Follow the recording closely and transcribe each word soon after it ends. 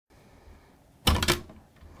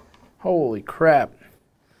Holy crap.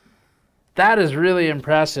 That is really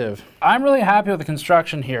impressive. I'm really happy with the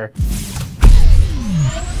construction here.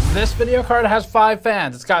 This video card has 5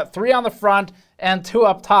 fans. It's got 3 on the front and 2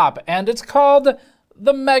 up top, and it's called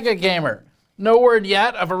the Mega Gamer. No word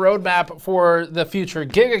yet of a roadmap for the future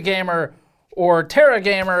Giga Gamer or Terra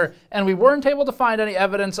Gamer, and we weren't able to find any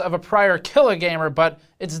evidence of a prior Killa Gamer, but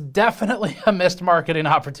it's definitely a missed marketing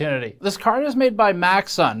opportunity. This card is made by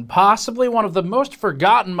Maxsun, possibly one of the most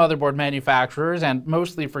forgotten motherboard manufacturers, and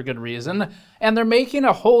mostly for good reason, and they're making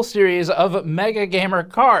a whole series of Mega Gamer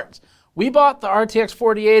cards. We bought the RTX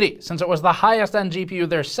 4080 since it was the highest end GPU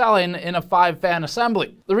they're selling in a 5-fan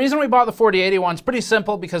assembly. The reason we bought the 4080 one's pretty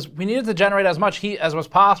simple because we needed to generate as much heat as was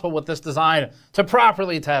possible with this design to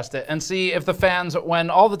properly test it and see if the fans, when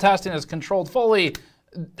all the testing is controlled fully,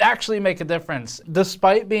 actually make a difference.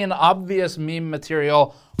 Despite being obvious meme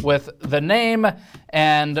material with the name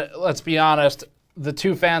and, let's be honest, the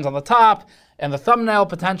 2 fans on the top and the thumbnail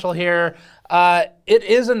potential here, it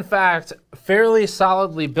is in fact fairly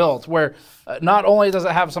solidly built, where not only does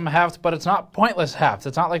it have some heft, but it's not pointless heft.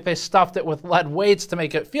 It's not like they stuffed it with lead weights to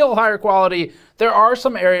make it feel higher quality. There are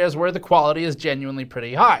some areas where the quality is genuinely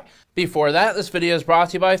pretty high. Before that, this video is brought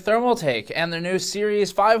to you by Thermaltake and their new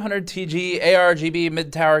Series 500TG ARGB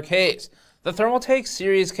mid-tower case. The Thermaltake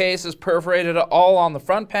series case is perforated all on the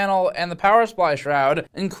front panel and the power supply shroud,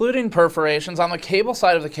 including perforations on the cable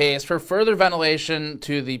side of the case for further ventilation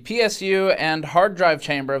to the PSU and hard drive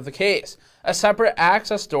chamber of the case. A separate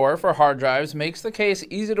access door for hard drives makes the case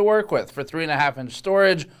easy to work with for 3.5-inch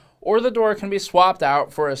storage, or the door can be swapped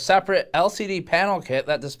out for a separate LCD panel kit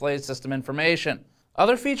that displays system information.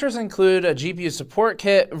 Other features include a GPU support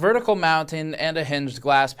kit, vertical mounting, and a hinged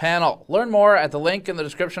glass panel. Learn more at the link in the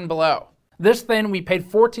description below. This thing we paid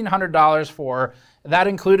 $1,400 for. That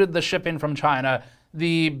included the shipping from China.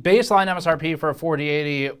 The baseline MSRP for a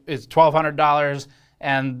 4080 is $1,200,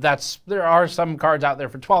 and there are some cards out there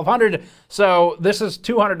for $1,200. So this is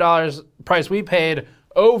 $200 price we paid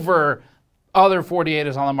over other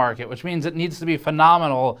 4080s on the market, which means it needs to be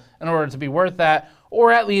phenomenal in order to be worth that,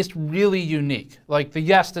 or at least really unique. Like the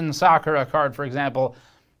Yeston Sakura card, for example.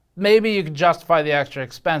 Maybe you could justify the extra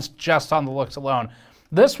expense just on the looks alone.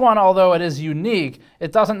 This one, although it is unique,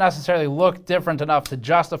 it doesn't necessarily look different enough to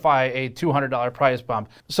justify a $200 price bump.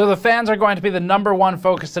 So the fans are going to be the #1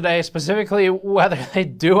 focus today, specifically whether they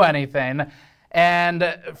do anything.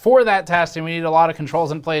 And for that testing, we need a lot of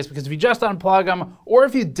controls in place, because if you just unplug them, or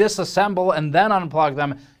if you disassemble and then unplug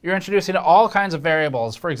them, you're introducing all kinds of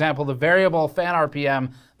variables. For example, the variable fan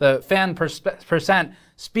RPM, the fan percent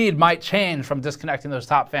speed might change from disconnecting those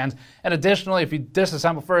top fans. And additionally, if you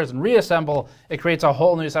disassemble first and reassemble, it creates a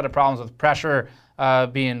whole new set of problems with pressure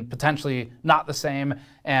being potentially not the same,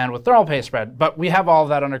 and with thermal paste spread. But we have all of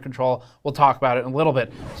that under control. We'll talk about it in a little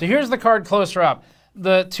bit. So here's the card closer up.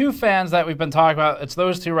 The 2 fans that we've been talking about, it's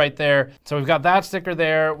those 2 right there. So we've got that sticker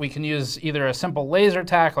there. We can use either a simple laser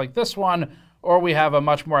tack like this one, or we have a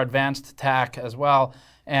much more advanced tack as well.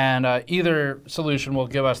 And either solution will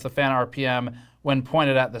give us the fan RPM when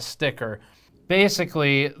pointed at the sticker.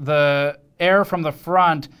 Basically, the air from the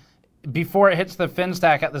front, before it hits the fin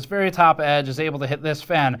stack at this very top edge, is able to hit this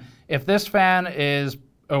fan. If this fan is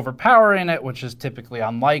overpowering it, which is typically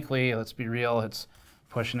unlikely, let's be real, it's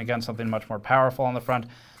pushing against something much more powerful on the front,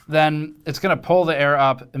 then it's going to pull the air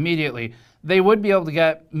up immediately. They would be able to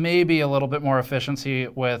get maybe a little bit more efficiency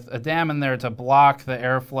with a dam in there to block the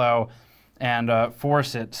airflow and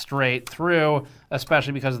force it straight through,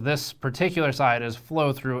 especially because this particular side is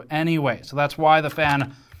flow through anyway. So that's why the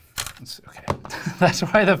fan, that's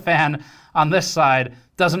why the fan on this side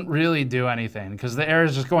doesn't really do anything, because the air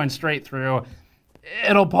is just going straight through.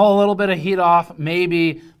 It'll pull a little bit of heat off,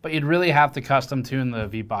 maybe, but you'd really have to custom tune the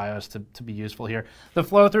VBIOS to be useful here. The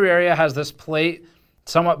flow-through area has this plate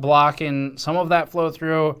somewhat blocking some of that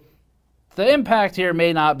flow-through. The impact here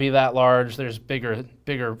may not be that large. There's bigger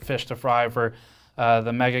fish to fry for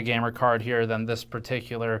the Mega Gamer card here than this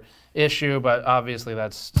particular issue, but obviously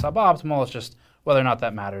that's suboptimal. It's just whether or not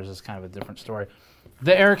that matters is kind of a different story.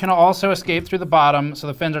 The air can also escape through the bottom, so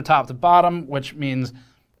the fins are top to bottom, which means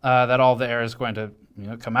that all the air is going to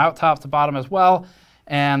come out top to bottom as well,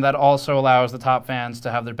 and that also allows the top fans to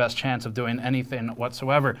have their best chance of doing anything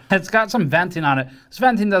whatsoever. It's got some venting on it. This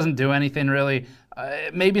venting doesn't do anything really.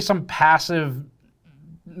 Maybe some passive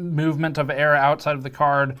movement of air outside of the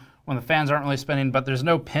card when the fans aren't really spinning, but there's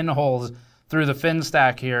no pinholes through the fin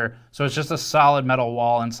stack here, so it's just a solid metal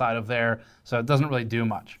wall inside of there, so it doesn't really do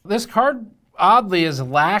much. This card, oddly, is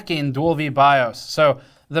lacking dual V BIOS. So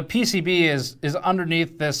the PCB is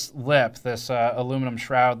underneath this lip, this aluminum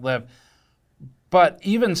shroud lip. But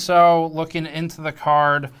even so, looking into the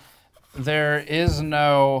card, there is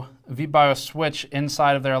no VBIOS switch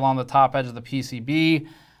inside of there along the top edge of the PCB,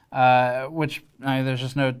 there's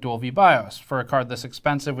just no dual VBIOS. For a card this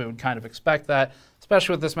expensive, we would kind of expect that,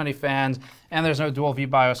 especially with this many fans, and there's no dual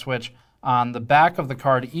VBIOS switch on the back of the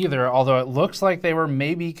card either, although it looks like they were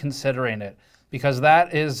maybe considering it, because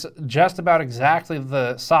that is just about exactly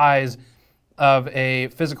the size of a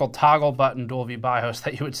physical toggle button dual VBIOS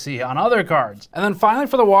that you would see on other cards. And then finally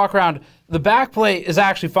for the walk around, the back plate is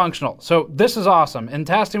actually functional. So this is awesome. In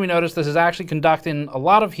testing, we noticed this is actually conducting a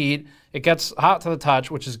lot of heat. It gets hot to the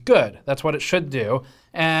touch, which is good. That's what it should do.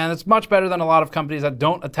 And it's much better than a lot of companies that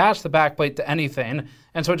don't attach the back plate to anything.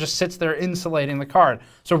 And so it just sits there insulating the card.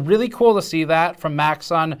 So really cool to see that from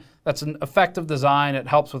Maxsun. That's an effective design. It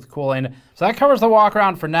helps with cooling. So that covers the walk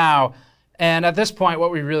around for now. And at this point, what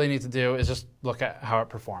we really need to do is just look at how it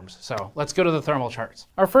performs. So let's go to the thermal charts.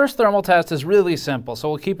 Our first thermal test is really simple, so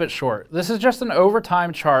we'll keep it short. This is just an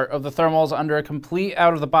overtime chart of the thermals under a complete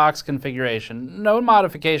out-of-the-box configuration. No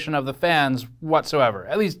modification of the fans whatsoever,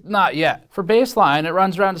 at least not yet. For baseline, it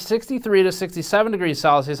runs around 63 to 67 degrees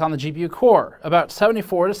Celsius on the GPU core, about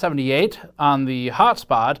 74 to 78 on the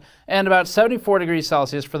hotspot, and about 74 degrees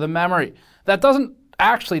Celsius for the memory. That doesn't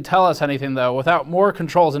actually tell us anything though without more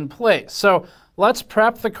controls in place. So let's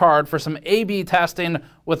prep the card for some A/B testing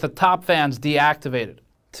with the top fans deactivated.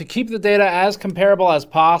 To keep the data as comparable as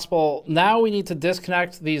possible, now we need to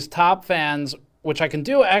disconnect these top fans, which I can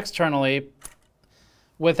do externally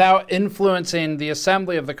without influencing the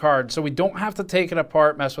assembly of the card. So we don't have to take it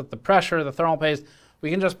apart, mess with the pressure, the thermal paste. We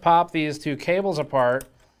can just pop these two cables apart,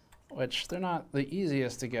 which they're not the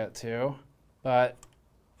easiest to get to, but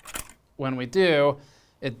when we do,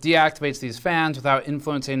 it deactivates these fans without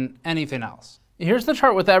influencing anything else. Here's the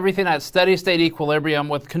chart with everything at steady state equilibrium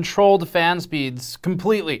with controlled fan speeds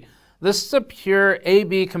completely. This is a pure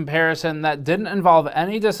A/B comparison that didn't involve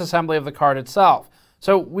any disassembly of the card itself.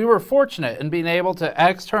 So we were fortunate in being able to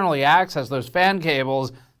externally access those fan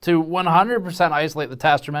cables to 100% isolate the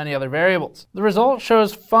test from any other variables. The result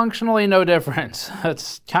shows functionally no difference.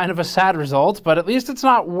 It's kind of a sad result, but at least it's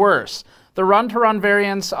not worse. The run-to-run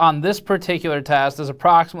variance on this particular test is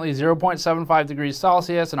approximately 0.75 degrees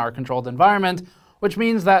Celsius in our controlled environment, which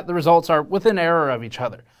means that the results are within error of each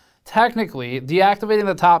other. Technically, deactivating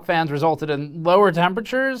the top fans resulted in lower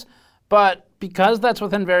temperatures, but because that's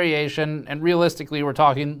within variation, and realistically we're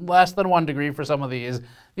talking less than 1 degree for some of these,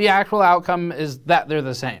 the actual outcome is that they're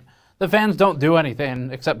the same. The fans don't do anything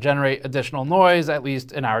except generate additional noise, at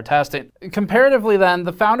least in our testing. Comparatively then,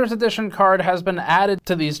 the Founders Edition card has been added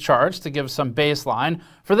to these charts to give some baseline.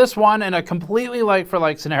 For this one, in a completely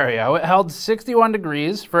like-for-like scenario, it held 61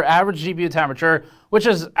 degrees for average GPU temperature, which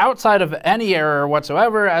is outside of any error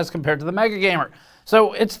whatsoever as compared to the Mega Gamer.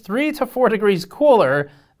 So it's 3 to 4 degrees cooler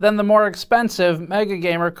than the more expensive Mega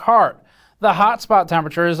Gamer card. The hotspot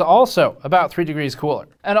temperature is also about 3 degrees cooler.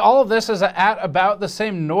 And all of this is at about the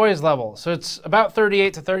same noise level. So it's about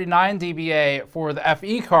 38 to 39 dBA for the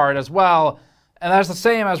FE card as well. And that's the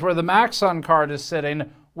same as where the Maxsun card is sitting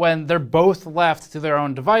when they're both left to their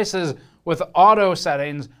own devices with auto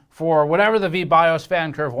settings for whatever the VBIOS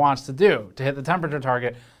fan curve wants to do to hit the temperature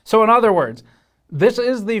target. So in other words, this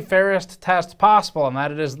is the fairest test possible in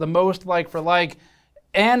that it is the most like for like.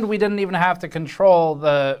 And we didn't even have to control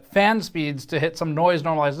the fan speeds to hit some noise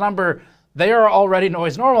normalized number. They are already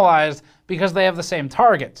noise normalized because they have the same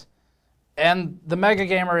target. And the Mega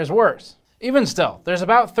Gamer is worse. Even still, there's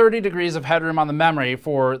about 30 degrees of headroom on the memory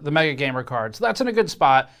for the Mega Gamer card, so that's in a good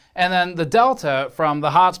spot. And then the delta from the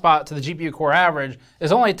hotspot to the GPU core average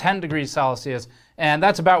is only 10 degrees Celsius, and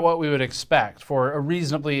that's about what we would expect for a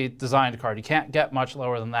reasonably designed card. You can't get much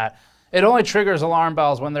lower than that. It only triggers alarm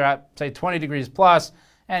bells when they're at, say, 20 degrees plus,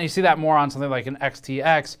 and you see that more on something like an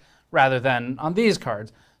XTX rather than on these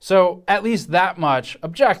cards. So at least that much,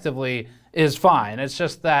 objectively, is fine. It's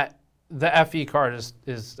just that the FE card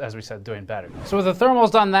is, as we said, doing better. So with the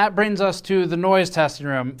thermals done, that brings us to the noise testing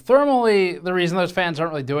room. Thermally, the reason those fans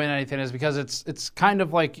aren't really doing anything is because it's kind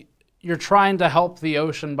of like you're trying to help the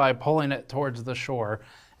ocean by pulling it towards the shore.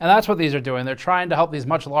 And that's what these are doing. They're trying to help these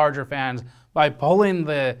much larger fans by pulling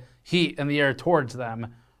the heat and the air towards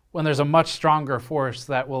them when there's a much stronger force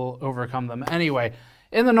that will overcome them anyway.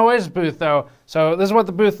 In the noise booth though, so this is what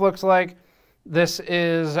the booth looks like. This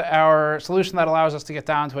is our solution that allows us to get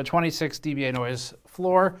down to a 26 dBA noise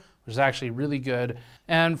floor, which is actually really good.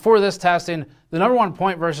 And for this testing, the number one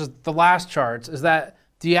point versus the last charts is that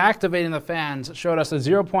deactivating the fans showed us a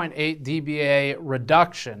 0.8 dBA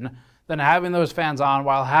reduction. than having those fans on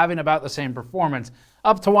while having about the same performance,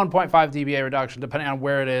 up to 1.5 dBA reduction depending on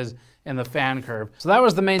where it is in the fan curve. So that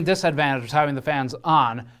was the main disadvantage of having the fans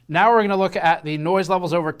on. Now we're going to look at the noise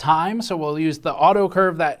levels over time. So we'll use the auto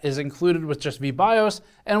curve that is included with just VBIOS,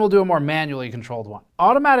 and we'll do a more manually controlled one.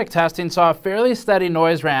 Automatic testing saw a fairly steady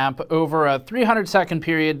noise ramp over a 300-second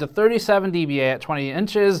period to 37 dBA at 20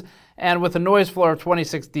 inches, and with a noise floor of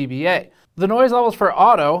 26 dBA. The noise levels for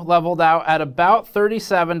auto leveled out at about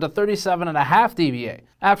 37 to 37.5 dBA.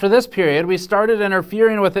 After this period, we started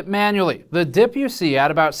interfering with it manually. The dip you see at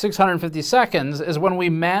about 650 seconds is when we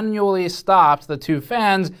manually stopped the two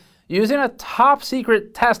fans using a top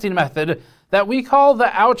secret testing method that we call the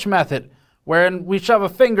ouch method, wherein we shove a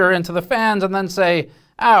finger into the fans and then say,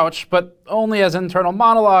 ouch, but only as internal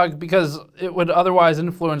monologue because it would otherwise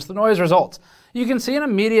influence the noise results. You can see an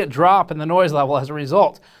immediate drop in the noise level as a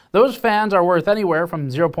result. Those fans are worth anywhere from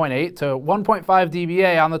 0.8 to 1.5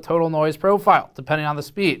 dBA on the total noise profile, depending on the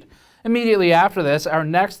speed. Immediately after this, our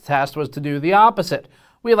next test was to do the opposite.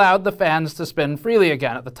 We allowed the fans to spin freely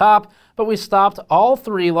again at the top, but we stopped all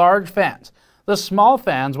three large fans. The small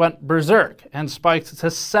fans went berserk and spiked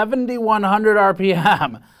to 7,100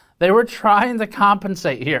 RPM. They were trying to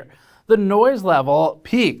compensate here. The noise level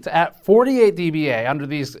peaked at 48 dBA under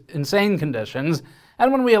these insane conditions,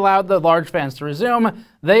 and when we allowed the large fans to resume,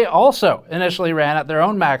 they also initially ran at their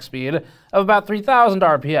own max speed of about 3,000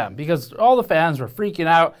 RPM because all the fans were freaking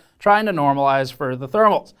out trying to normalize for the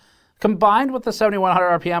thermals. Combined with the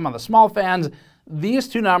 7,100 RPM on the small fans, these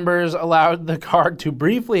two numbers allowed the card to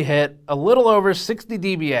briefly hit a little over 60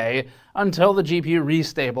 dBA until the GPU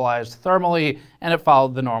restabilized thermally and it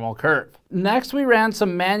followed the normal curve. Next, we ran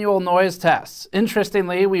some manual noise tests.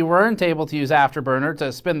 Interestingly, we weren't able to use Afterburner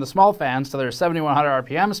to spin the small fans to their 7,100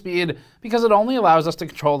 RPM speed because it only allows us to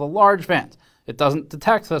control the large fans. It doesn't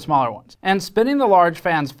detect the smaller ones. And spinning the large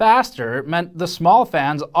fans faster meant the small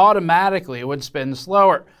fans automatically would spin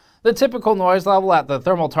slower. The typical noise level at the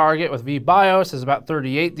thermal target with VBIOS is about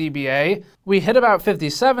 38 dBA. We hit about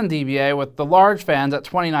 57 dBA with the large fans at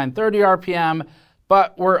 2930 RPM,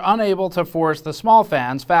 but we're unable to force the small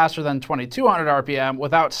fans faster than 2200 RPM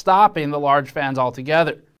without stopping the large fans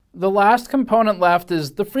altogether. The last component left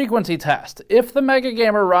is the frequency test. If the Mega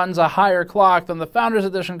Gamer runs a higher clock than the Founders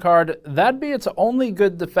Edition card, that'd be its only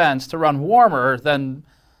good defense to run warmer than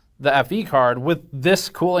the FE card with this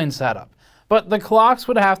cooling setup. But the clocks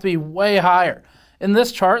would have to be way higher. In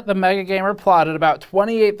this chart, the Mega Gamer plotted about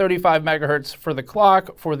 2835 megahertz for the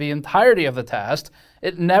clock for the entirety of the test.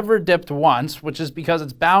 It never dipped once, which is because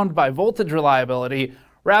it's bound by voltage reliability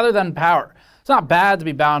rather than power. It's not bad to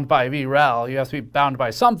be bound by VREL. You have to be bound by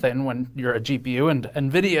something when you're a GPU, and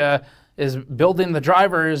NVIDIA is building the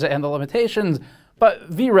drivers and the limitations,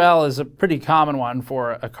 but VREL is a pretty common one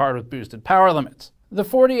for a card with boosted power limits. The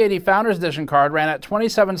 4080 Founders Edition card ran at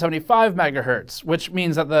 2775 megahertz, which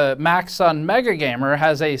means that the Maxsun Mega Gamer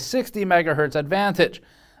has a 60 megahertz advantage.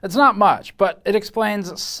 It's not much, but it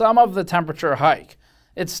explains some of the temperature hike.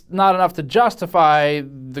 It's not enough to justify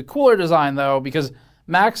the cooler design though, because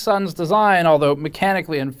Maxsun's design, although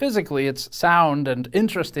mechanically and physically it's sound and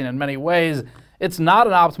interesting in many ways, it's not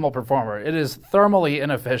an optimal performer. It is thermally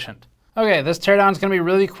inefficient. Okay, this teardown is going to be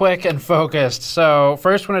really quick and focused. So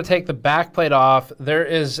first we're going to take the back plate off. There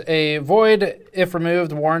is a void if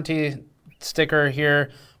removed warranty sticker here.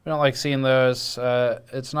 We don't like seeing those.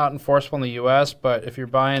 It's not enforceable in the US, but if you're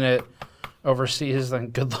buying it overseas, then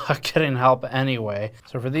good luck getting help anyway.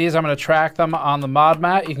 So for these, I'm going to track them on the mod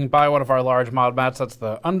mat. You can buy one of our large mod mats. That's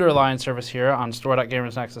the underlying service here on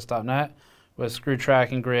store.gamersnexus.net with screw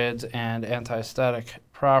tracking grids and anti-static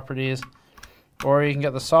properties. Or you can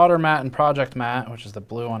get the solder mat and project mat, which is the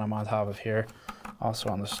blue one I'm on top of here, also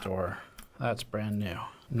on the store. That's brand new.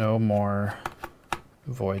 No more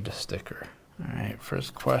void sticker. All right,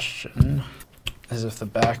 first question is if the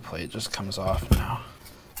back plate just comes off now.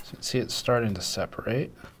 So you can see it's starting to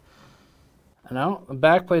separate. I know, the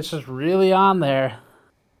back plate's just really on there.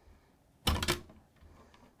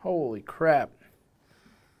 Holy crap.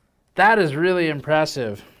 That is really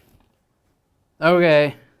impressive.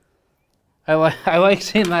 Okay. I like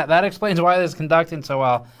seeing that. That explains why this is conducting so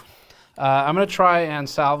well. I'm going to try and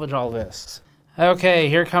salvage all this. Okay,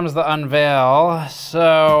 here comes the unveil.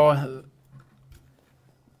 So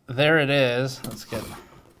there it is. Let's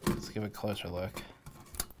give a closer look.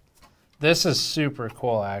 This is super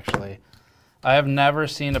cool, actually. I have never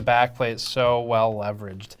seen a backplate so well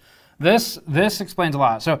leveraged. This explains a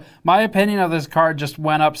lot. So my opinion of this card just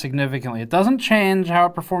went up significantly. It doesn't change how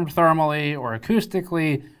it performed thermally or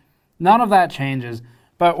acoustically. None of that changes.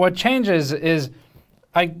 But what changes is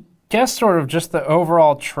I guess sort of just the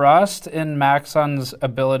overall trust in Maxsun's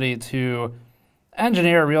ability to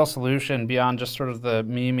engineer a real solution beyond just sort of the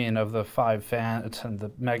memeing of the 5 fans and the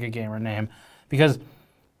Mega Gamer name, because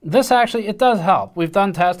this actually, it does help. We've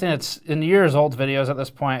done testing. It's in years old videos at this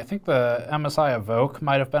point. I think the MSI Evoke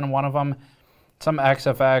might have been one of them. Some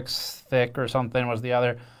XFX thick or something was the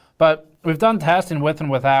other. But we've done testing with and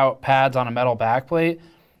without pads on a metal backplate.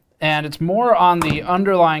 And it's more on the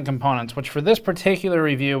underlying components, which for this particular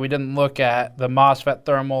review, we didn't look at the MOSFET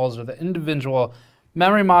thermals or the individual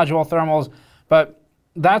memory module thermals. But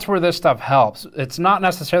that's where this stuff helps. It's not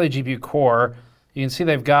necessarily GPU core. You can see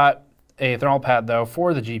they've got a thermal pad, though,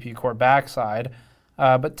 for the GPU core backside.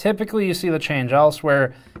 But typically, you see the change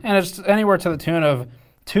elsewhere, and it's anywhere to the tune of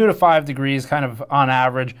 2 to 5 degrees kind of on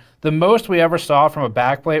average. The most we ever saw from a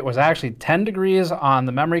backplate was actually 10 degrees on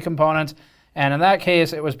the memory components, and in that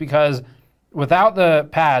case, it was because without the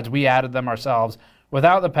pads, we added them ourselves.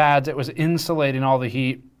 Without the pads, it was insulating all the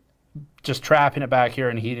heat, just trapping it back here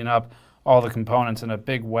and heating up all the components in a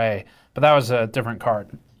big way. But that was a different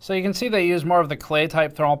card. So you can see they used more of the clay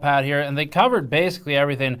type thermal pad here, and they covered basically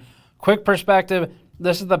everything. Quick perspective,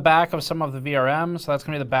 this is the back of some of the VRMs, so that's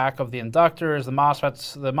gonna be the back of the inductors, the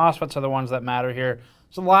MOSFETs. The MOSFETs are the ones that matter here.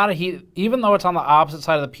 There's a lot of heat, even though it's on the opposite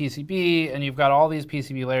side of the PCB and you've got all these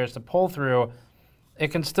PCB layers to pull through, it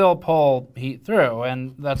can still pull heat through,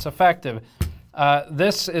 and that's effective.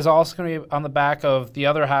 This is also gonna be on the back of the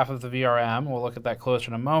other half of the VRM. We'll look at that closer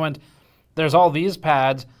in a moment. There's all these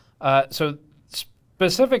pads, so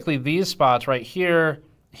specifically these spots right here,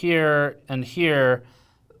 here, and here,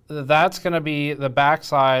 that's going to be the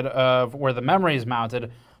backside of where the memory is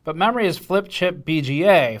mounted. But memory is flip chip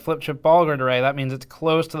BGA, flip chip ball grid array. That means it's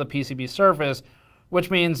close to the PCB surface, which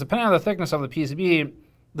means depending on the thickness of the PCB,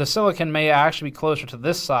 the silicon may actually be closer to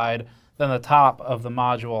this side than the top of the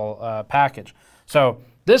module package. So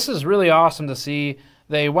this is really awesome to see.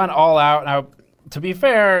 They went all out. Now, to be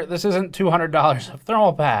fair, this isn't $200 of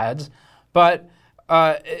thermal pads, but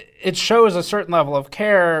it shows a certain level of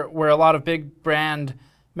care where a lot of big brand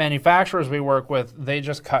manufacturers we work with, they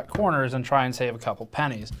just cut corners and try and save a couple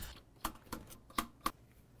pennies.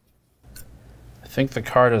 I think the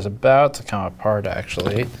card is about to come apart,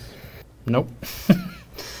 actually. Nope.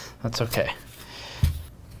 That's okay.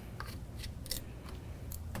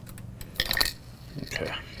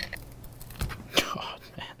 Okay. God,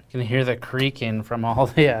 man. You can hear the creaking from all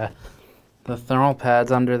the thermal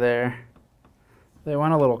pads under there. They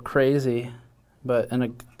went a little crazy, but in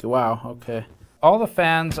a, wow, okay. All the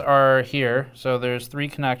fans are here, so there's 3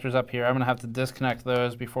 connectors up here. I'm gonna have to disconnect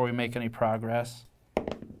those before we make any progress. All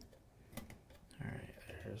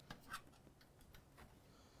right,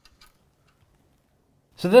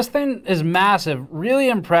 so this thing is massive, really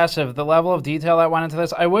impressive, the level of detail that went into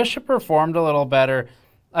this. I wish it performed a little better.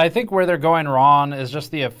 I think where they're going wrong is just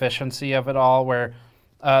the efficiency of it all, where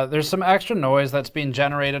there's some extra noise that's being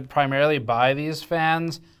generated primarily by these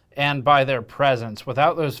fans and by their presence.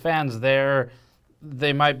 Without those fans there,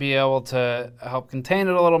 they might be able to help contain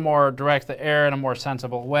it a little more, direct the air in a more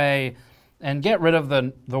sensible way, and get rid of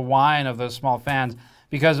the whine of those small fans.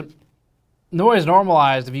 Because noise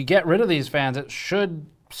normalized, if you get rid of these fans, it should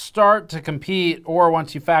start to compete, or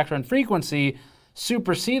once you factor in frequency,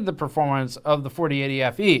 supersede the performance of the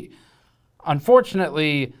 4080 FE.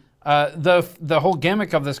 Unfortunately, the whole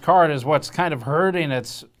gimmick of this card is what's kind of hurting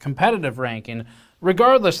its competitive ranking.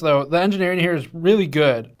 Regardless, though, the engineering here is really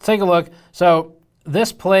good. Let's take a look. So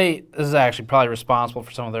this plate is actually probably responsible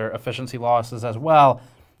for some of their efficiency losses as well.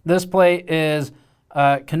 This plate is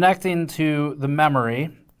connecting to the memory.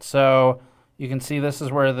 So you can see this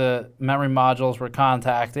is where the memory modules were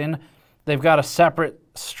contacting. They've got a separate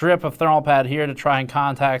strip of thermal pad here to try and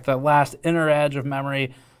contact the last inner edge of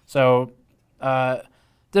memory. So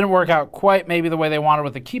didn't work out quite maybe the way they wanted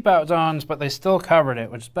with the keep out zones, but they still covered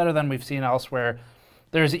it, which is better than we've seen elsewhere.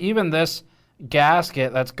 There's even this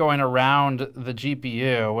gasket that's going around the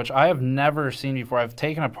GPU, which I have never seen before. I've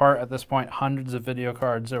taken apart at this point hundreds of video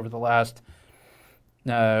cards over the last,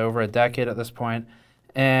 over a decade at this point,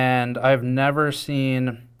 and I've never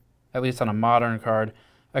seen, at least on a modern card,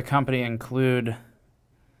 a company include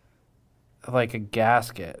like a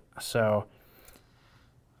gasket. So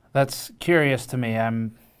that's curious to me.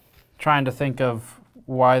 I'm trying to think of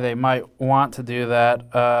why they might want to do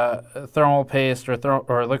that. Thermal paste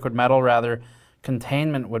or liquid metal rather,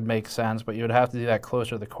 containment would make sense, but you would have to do that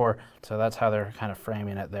closer to the core. So that's how they're kind of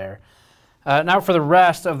framing it there. Now for the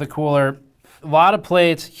rest of the cooler, a lot of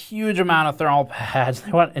plates, huge amount of thermal pads.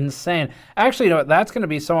 They went insane. Actually, you know what? That's going to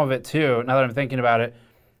be some of it too, now that I'm thinking about it.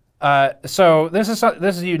 So this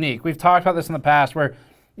is unique. We've talked about this in the past where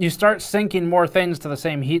you start syncing more things to the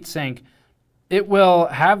same heat sink, it will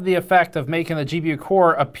have the effect of making the GPU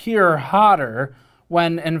core appear hotter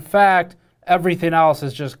when in fact everything else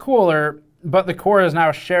is just cooler, but the core is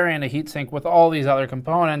now sharing a heatsink with all these other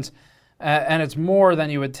components, and it's more than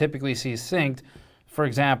you would typically see synced, for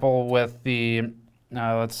example, with the,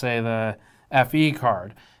 let's say the FE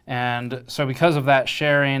card. And so because of that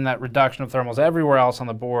sharing, that reduction of thermals everywhere else on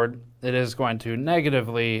the board, it is going to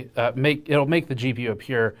negatively it'll make the GPU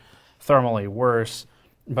appear thermally worse,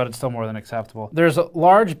 but it's still more than acceptable. There's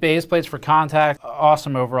large base plates for contact,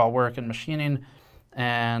 awesome overall work in machining.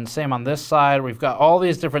 And same on this side, we've got all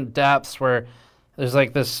these different depths where there's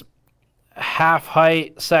like this half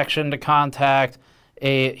height section to contact,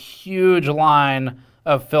 a huge line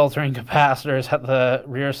of filtering capacitors at the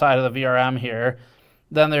rear side of the VRM here.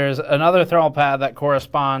 Then there's another thermal pad that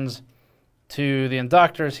corresponds to the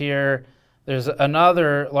inductors here. There's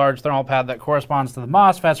another large thermal pad that corresponds to the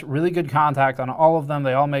MOSFETs. Really good contact on all of them.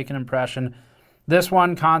 They all make an impression. This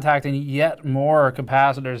one contacting yet more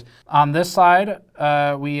capacitors. On this side,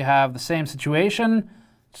 we have the same situation.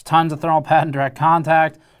 Just tons of thermal pad and direct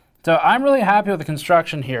contact. So I'm really happy with the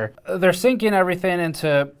construction here. They're sinking everything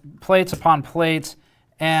into plates upon plates,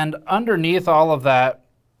 and underneath all of that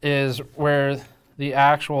is where the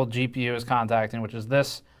actual GPU is contacting, which is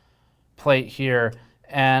this plate here.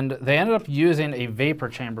 And they ended up using a vapor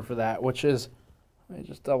chamber for that, which is, let me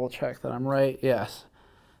just double check that I'm right. Yes.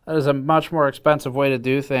 That is a much more expensive way to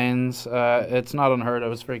do things. It's not unheard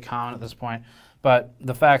of. It's very common at this point. But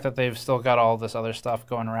the fact that they've still got all this other stuff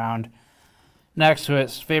going around next to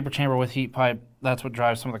it, vapor chamber with heat pipe, that's what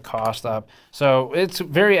drives some of the cost up. So it's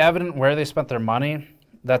very evident where they spent their money.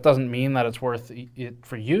 That doesn't mean that it's worth it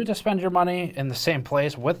for you to spend your money in the same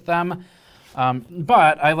place with them.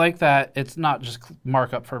 But I like that it's not just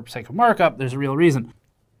markup for sake of markup. There's a real reason.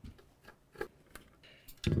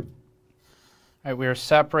 All right, we are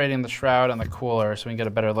separating the shroud and the cooler so we can get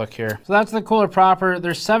a better look here. So that's the cooler proper.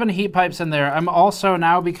 There's 7 heat pipes in there. I'm also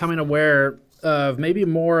now becoming aware of maybe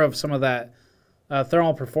more of some of that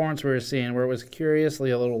thermal performance we were seeing, where it was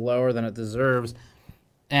curiously a little lower than it deserves.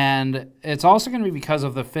 And it's also going to be because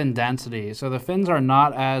of the fin density. So the fins are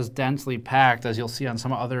not as densely packed as you'll see on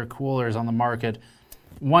some other coolers on the market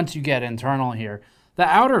once you get internal here. The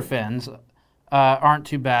outer fins aren't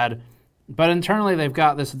too bad, but internally they've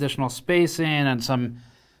got this additional spacing and some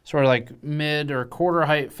sort of like mid or quarter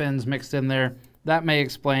height fins mixed in there. That may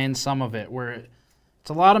explain some of it, where it's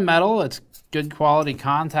a lot of metal, it's good quality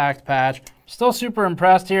contact patch. Still super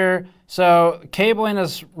impressed here. So cabling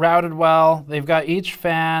is routed well. They've got each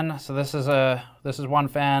fan. So this is one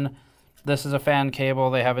fan. This is a fan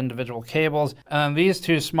cable. They have individual cables. And then these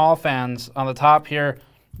 2 small fans on the top here,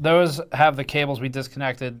 those have the cables we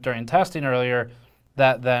disconnected during testing earlier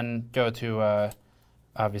that then go to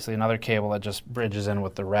obviously another cable that just bridges in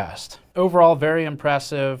with the rest. Overall, very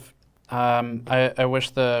impressive. I wish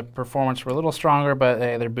the performance were a little stronger, but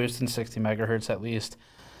hey, they're boosting 60 megahertz at least.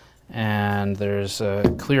 And there's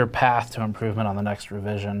a clear path to improvement on the next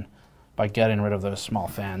revision by getting rid of those small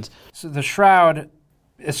fans. So the shroud,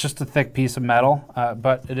 it's just a thick piece of metal,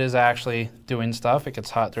 but it is actually doing stuff. It gets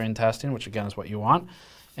hot during testing, which again is what you want.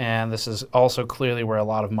 And this is also clearly where a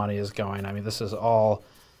lot of money is going. I mean, this is all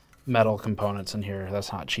metal components in here.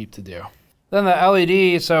 That's not cheap to do. Then the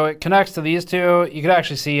LED, so it connects to these 2. You can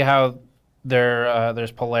actually see how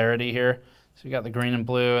there's polarity here. So you got the green and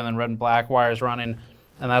blue and then red and black wires running.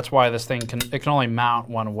 And that's why this thing can only mount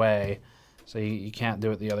one way. So you can't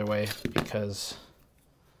do it the other way because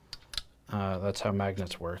that's how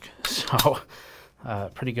magnets work. So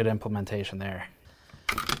pretty good implementation there.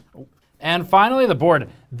 And finally, the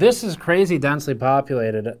board. This is crazy densely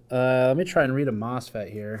populated. Let me try and read a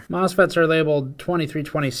MOSFET here. MOSFETs are labeled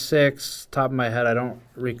 2326. Top of my head, I don't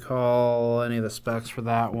recall any of the specs for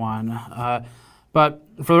that one. But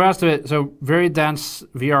for the rest of it, so very dense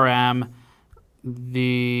VRM.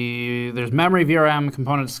 There's memory VRM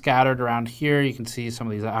components scattered around here. You can see some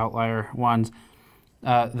of these outlier ones.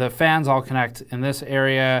 The fans all connect in this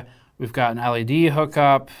area. We've got an LED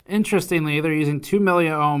hookup. Interestingly, they're using 2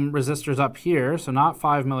 milliohm resistors up here, so not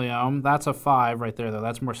 5 milliohm. That's a 5 right there, though.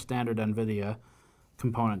 That's more standard NVIDIA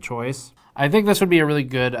component choice. I think this would be a really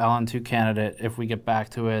good LN2 candidate if we get back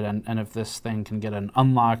to it and if this thing can get an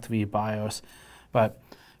unlocked VBIOS. But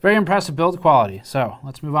very impressive build quality. So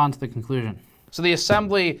let's move on to the conclusion. So the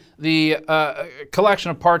assembly, the collection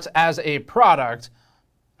of parts as a product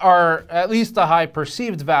are at least a high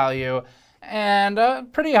perceived value and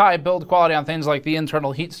pretty high build quality on things like the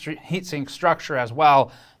internal heatsink structure as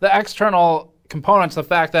well. The external components, the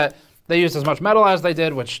fact that they used as much metal as they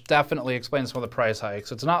did, which definitely explains some of the price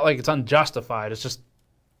hikes. It's not like it's unjustified, it's just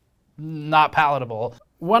not palatable.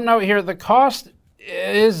 One note here, the cost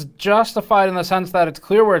is justified in the sense that it's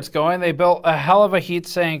clear where it's going. They built a hell of a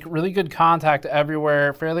heatsink, really good contact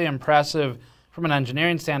everywhere, fairly impressive from an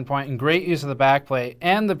engineering standpoint, and great use of the backplate.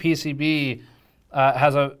 And the PCB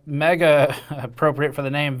has a mega, appropriate for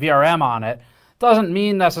the name, VRM on it. Doesn't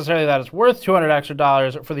mean necessarily that it's worth $200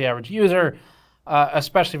 extra for the average user,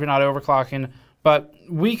 especially if you're not overclocking. But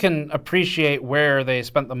we can appreciate where they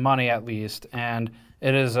spent the money at least, and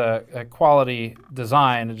it is a quality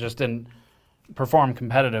design. It just didn't perform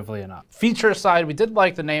competitively enough. Feature side, we did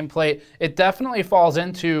like the nameplate. It definitely falls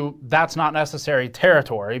into that's not necessary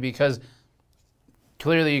territory, because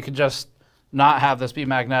clearly you could just not have this be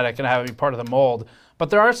magnetic and have it be part of the mold. But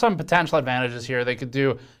there are some potential advantages here. They could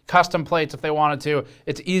do custom plates if they wanted to.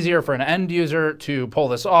 It's easier for an end user to pull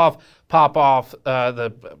this off, pop off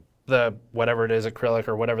the whatever it is, acrylic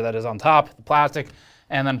or whatever that is on top, the plastic,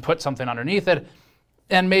 and then put something underneath it.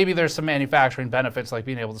 And maybe there's some manufacturing benefits like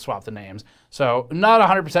being able to swap the names. So not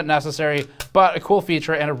 100% necessary, but a cool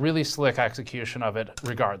feature and a really slick execution of it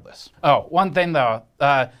regardless. Oh, one thing though,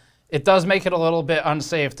 it does make it a little bit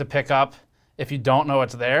unsafe to pick up if you don't know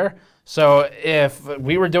it's there. So if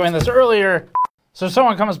we were doing this earlier, so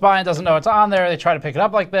someone comes by and doesn't know it's on there, they try to pick it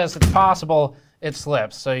up like this, it's possible it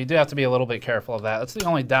slips. So you do have to be a little bit careful of that. That's the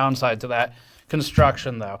only downside to that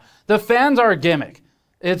construction though. The fans are a gimmick.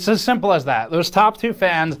 It's as simple as that. Those top two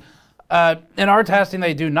fans, in our testing,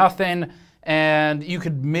 they do nothing, and you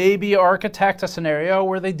could maybe architect a scenario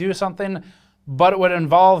where they do something, but it would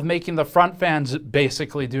involve making the front fans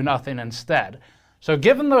basically do nothing instead. So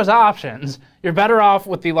given those options, you're better off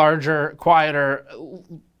with the larger, quieter,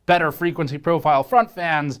 better frequency profile front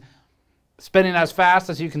fans spinning as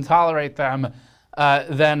fast as you can tolerate them,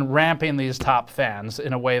 than ramping these top fans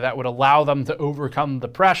in a way that would allow them to overcome the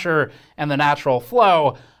pressure and the natural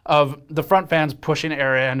flow of the front fans pushing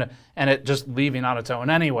air in and it just leaving on its own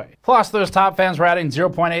anyway. Plus, those top fans were adding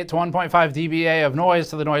 0.8 to 1.5 dBA of noise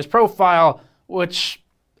to the noise profile, which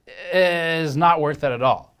is not worth it at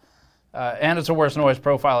all. And it's a worse noise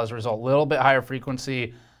profile as a result. A little bit higher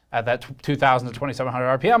frequency at that 2,000 to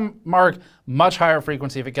 2,700 RPM mark, much higher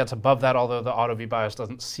frequency if it gets above that, although the auto V-bias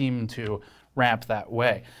doesn't seem to ramp that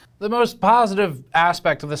way. The most positive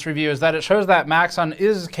aspect of this review is that it shows that Maxsun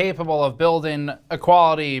is capable of building a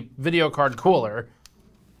quality video card cooler.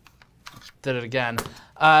 Did it again.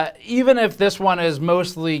 Even if this one is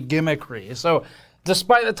mostly gimmickry. So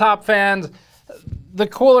despite the top fans, the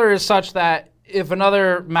cooler is such that if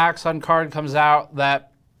another Maxsun card comes out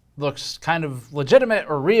that looks kind of legitimate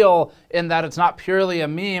or real in that it's not purely a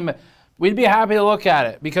meme, we'd be happy to look at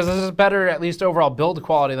it because this is better, at least overall build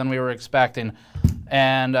quality, than we were expecting.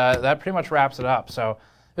 And that pretty much wraps it up. So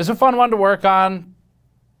it's a fun one to work on.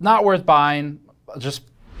 Not worth buying, just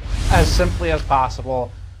as simply as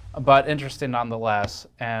possible, but interesting nonetheless.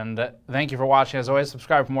 And thank you for watching. As always,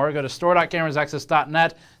 subscribe for more. Go to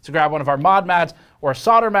store.gamersnexus.net to grab one of our mod mats or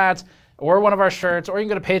solder mats or one of our shirts, or you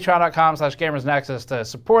can go to patreon.com/gamersnexus to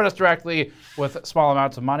support us directly with small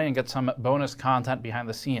amounts of money and get some bonus content behind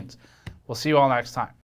the scenes. We'll see you all next time.